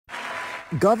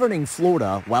governing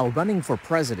Florida while running for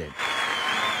president.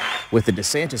 With the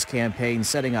DeSantis campaign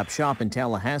setting up shop in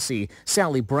Tallahassee,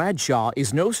 Sally Bradshaw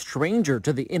is no stranger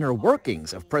to the inner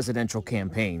workings of presidential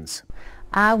campaigns.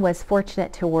 I was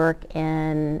fortunate to work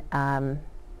in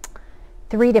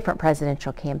 3 different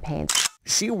presidential campaigns.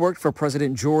 She worked for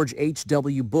President George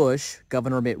H.W. Bush,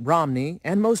 Governor Mitt Romney,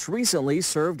 and most recently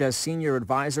served as senior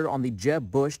advisor on the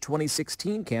Jeb Bush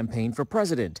 2016 campaign for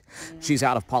president. She's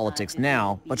out of politics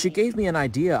now, but she gave me an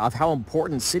idea of how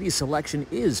important city selection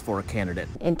is for a candidate.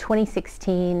 In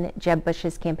 2016, Jeb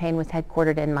Bush's campaign was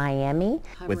headquartered in Miami.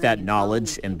 With that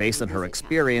knowledge and based on her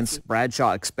experience,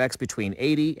 Bradshaw expects between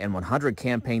 80 and 100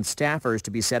 campaign staffers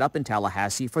to be set up in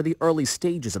Tallahassee for the early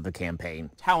stages of the campaign.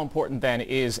 How important then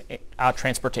is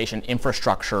transportation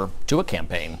infrastructure to a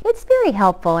campaign? It's very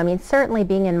helpful. I mean, certainly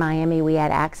being in Miami, we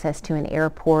had access to an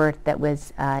airport that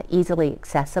was easily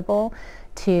accessible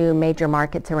to major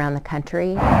markets around the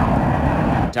country.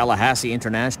 Tallahassee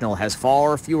International has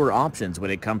far fewer options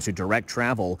when it comes to direct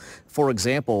travel. For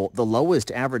example, the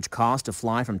lowest average cost to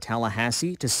fly from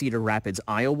Tallahassee to Cedar Rapids,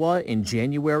 Iowa in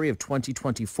January of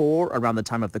 2024, around the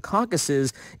time of the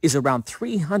caucuses, is around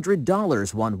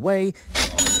 $300 one way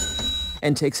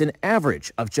and takes an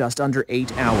average of just under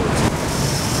 8 hours.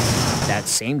 That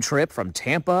same trip from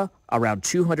Tampa, around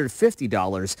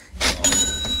 $250,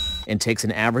 and takes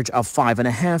an average of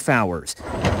 5.5 hours.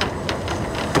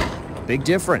 Big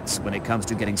difference when it comes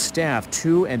to getting staff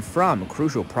to and from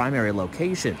crucial primary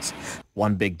locations.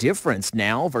 One big difference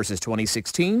now versus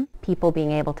 2016. People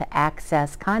being able to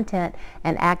access content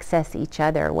and access each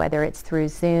other, whether it's through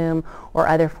Zoom or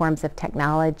other forms of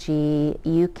technology.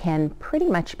 You can pretty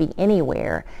much be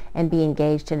anywhere and be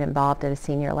engaged and involved at a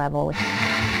senior level.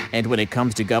 And when it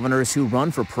comes to governors who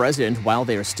run for president while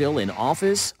they are still in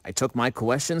office, I took my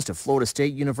questions to Florida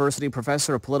State University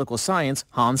professor of political science,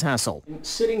 Hans Hassel.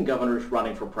 Sitting governors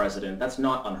running for president, that's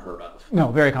not unheard of.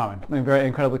 No, very common. I mean, very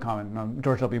incredibly common.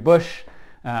 George W. Bush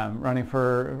running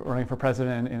for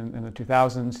president in the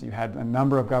 2000s. You had a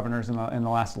number of governors in the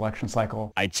last election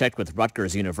cycle. I checked with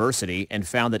Rutgers University and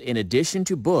found that in addition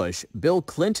to Bush, Bill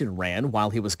Clinton ran while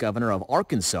he was governor of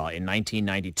Arkansas in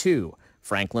 1992.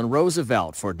 Franklin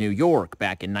Roosevelt for New York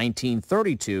back in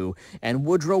 1932, and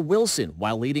Woodrow Wilson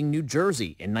while leading New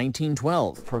Jersey in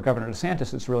 1912. For Governor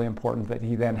DeSantis, it's really important that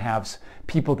he then has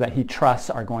people that he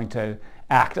trusts are going to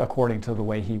act according to the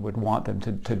way he would want them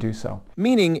to do so.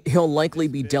 Meaning he'll likely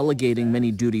be delegating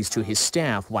many duties to his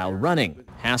staff while running.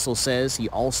 Hassel says he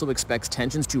also expects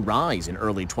tensions to rise in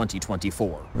early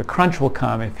 2024. The crunch will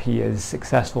come if he is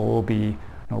successful, will be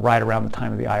right around the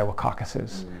time of the Iowa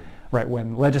caucuses. Right,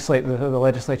 when the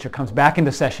legislature comes back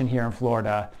into session here in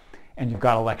Florida and you've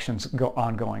got elections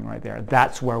ongoing right there.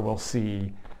 That's where we'll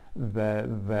see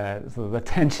the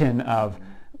tension of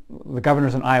the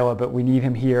governor's in Iowa, but we need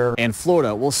him here. And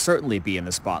Florida will certainly be in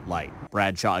the spotlight.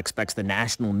 Bradshaw expects the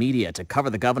national media to cover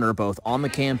the governor both on the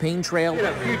campaign trail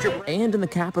and in the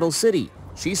capital city.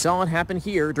 She saw it happen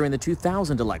here during the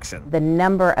 2000 election. The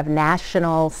number of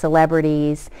national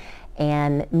celebrities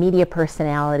and media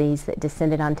personalities that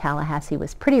descended on Tallahassee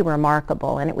was pretty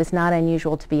remarkable, and it was not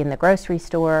unusual to be in the grocery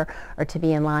store or to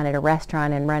be in line at a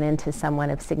restaurant and run into someone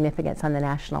of significance on the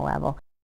national level.